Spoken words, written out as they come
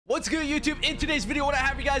What's good, YouTube? In today's video, what I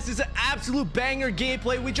have for you guys is an absolute banger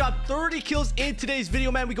gameplay. We dropped 30 kills in today's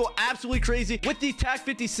video, man. We go absolutely crazy with the TAQ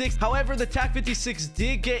 56. However, the TAQ 56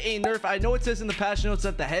 did get a nerf. I know it says in the patch notes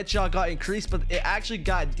that the headshot got increased, but it actually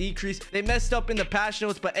got decreased. They messed up in the patch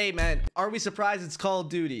notes, but hey, man, are we surprised? It's Call of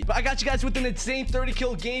Duty. But I got you guys with an insane 30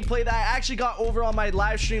 kill gameplay that I actually got over on my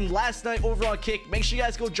live stream last night over on Kick. Make sure you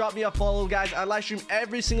guys go drop me a follow, guys. I live stream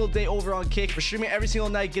every single day over on Kick. We're streaming every single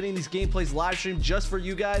night, getting these gameplays live stream just for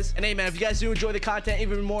you guys. And hey, man, if you guys do enjoy the content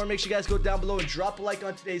even more, make sure you guys go down below and drop a like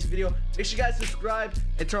on today's video. Make sure you guys subscribe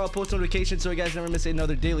and turn on post notifications so you guys never miss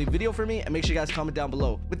another daily video from me. And make sure you guys comment down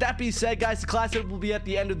below. With that being said, guys, the class will be at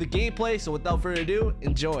the end of the gameplay. So without further ado,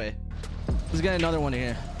 enjoy. Let's get another one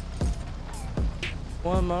here.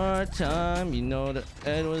 One more time, you know that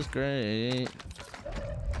it was great.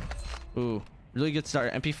 Ooh, really good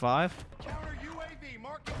start. MP5. Counter UAV,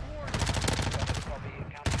 mark the board.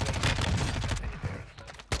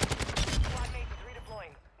 Squad mates is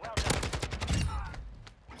redeploying. Well done.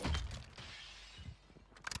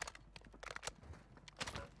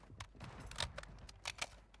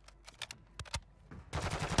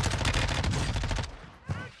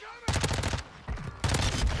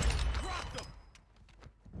 Dropped them.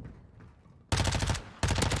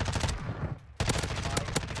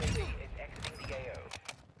 UAV is exiting the AO.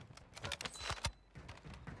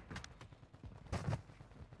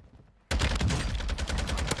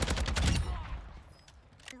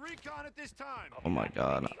 Recon at this time. Oh my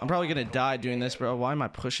god, I'm probably gonna die doing this, bro. Why am I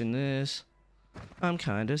pushing this? I'm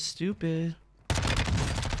kind of stupid.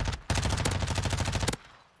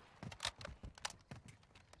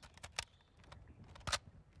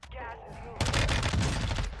 Gas is moving.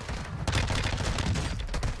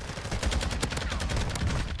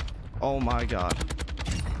 Oh my god.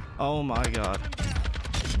 Oh my god.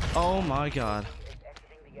 Oh my god. Is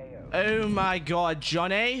exiting the AO. Oh my god,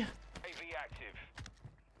 Johnny. AV active.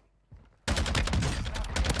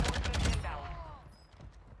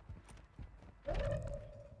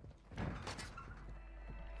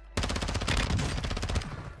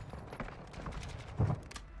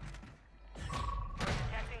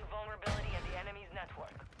 Detecting vulnerability at the enemy's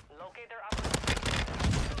network. Locate their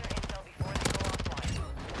their intel before they go offline.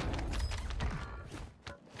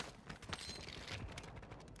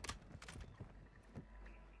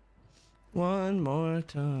 One more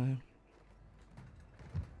time.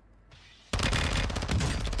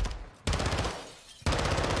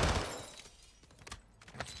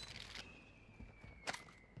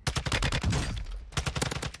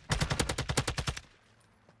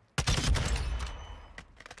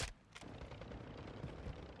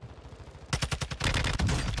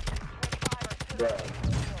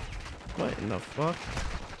 What in the fuck?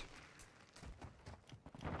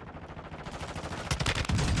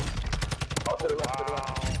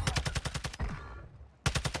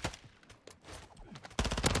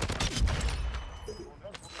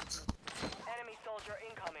 Enemy soldier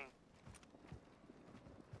incoming.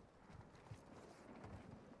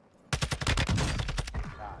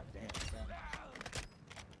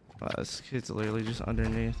 Wow, this kid's literally just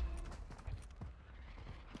underneath.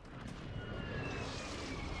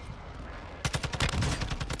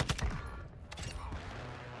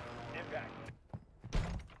 Impact.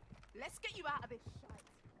 Let's get you out of this shite.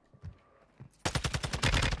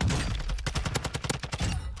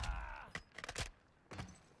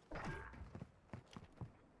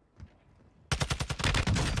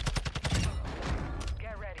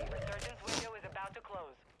 Get ready. Resurgence window is about to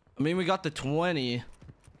close. I mean, we got the 20.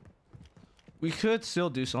 We could still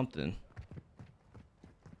do something.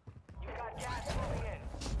 You got gas moving in.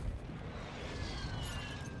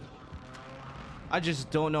 I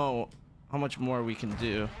just don't know how much more we can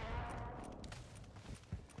do.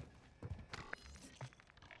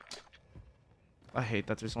 I hate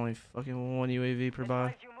that there's only fucking one UAV per buy.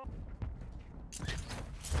 Advise you move.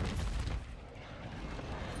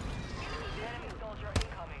 Enemy soldier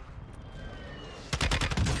incoming.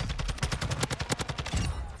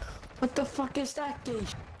 What the fuck is that dude?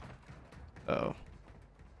 Oh.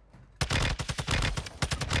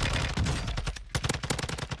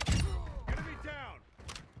 Enemy down.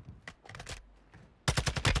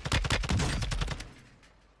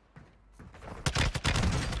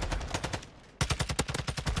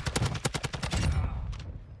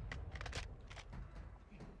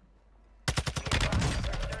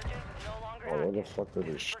 Resurgence is no longer Oh, where the active. fuck did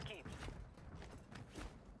this? For keeps.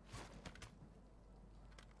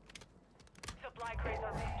 Supply crates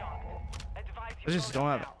are restocked. Advise you I just load don't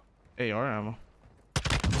up have now. AR ammo.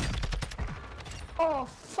 Oh,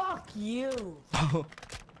 fuck you.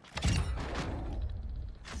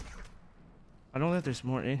 I don't think there's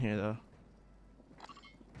more in here though.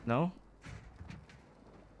 No?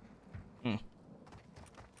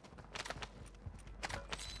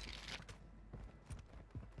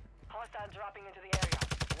 Hostile dropping into the area.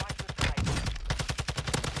 Watch the side.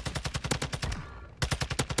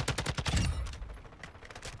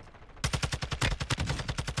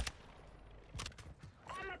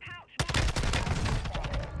 Armor pouch.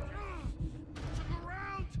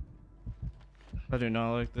 I do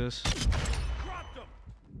not like this.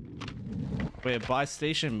 Wait, buy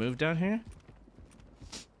station moved down here?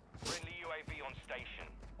 Friendly UAV on station.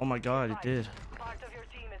 Oh my god, it did. Part of your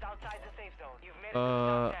team is outside the safe zone. You've made it to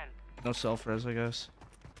the top 10. No self-res, I guess.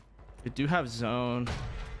 They do have zone.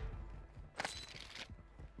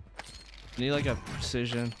 Need like a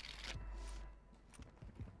precision.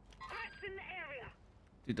 Threats in the area.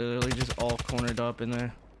 Dude, they're literally just all cornered up in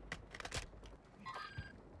there.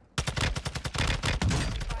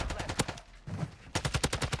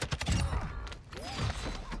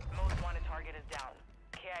 Most wanted target is down.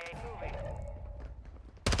 KIA moving.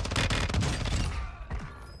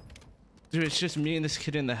 Dude, it's just me and this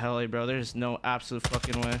kid in the heli, bro. There's no absolute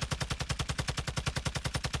fucking way.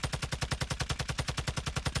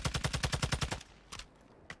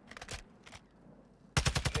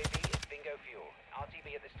 UAV is bingo fuel.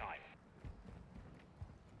 RTB at this time.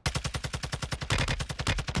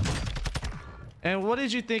 And what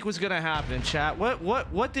did you think was gonna happen, chat?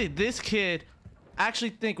 What did this kid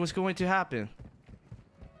actually think was going to happen?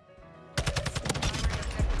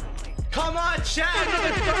 Come on, chat!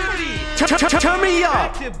 Another 30! Turn me up!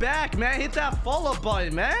 Back to back, man. Hit that follow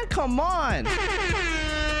button, man. Come on.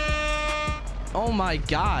 Oh my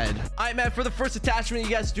god. All right, man, for the first attachment, you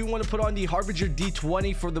guys do want to put on the Harbinger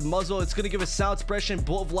D20 for the muzzle. It's going to give us sound suppression,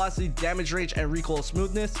 bullet velocity, damage range, and recoil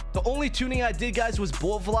smoothness. The only tuning I did, guys, was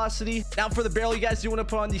bullet velocity. Now for the barrel, you guys do want to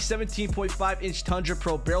put on the 17.5-inch Tundra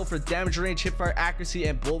Pro barrel for damage range, hipfire accuracy,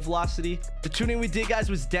 and bullet velocity. The tuning we did, guys,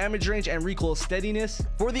 was damage range and recoil steadiness.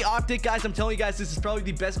 For the optic, guys, I'm telling you guys, this is probably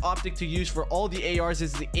the best optic to use for all the ARs.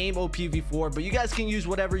 This is the AIM OPV4, but you guys can use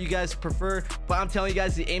whatever you guys prefer. But I'm telling you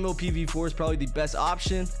guys, the AIM OPV4 is probably the best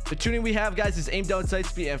option. The tuning we have, guys, is aim down, sight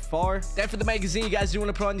speed, and far. Then for the magazine, you guys do want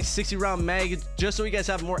to put on the 60-round mag just so you guys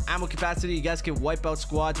have more ammo capacity. You guys can wipe out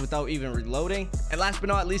squads without even reloading. And last but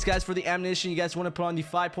not least, guys, for the ammunition, you guys want to put on the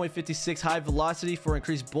 5.56 high velocity for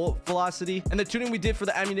increased bullet velocity. And the tuning we did for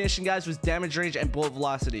the ammunition, guys, was damage range and bullet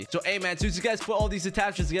velocity. So hey, man, as soon as you guys put all these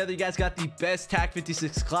attachments together, you guys got the best TAQ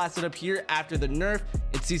 56 class setup here after the nerf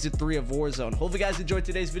in season 3 of Warzone. Hopefully you guys enjoyed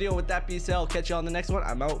today's video. With that being said, I'll catch you on the next one.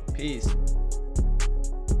 I'm out. Peace.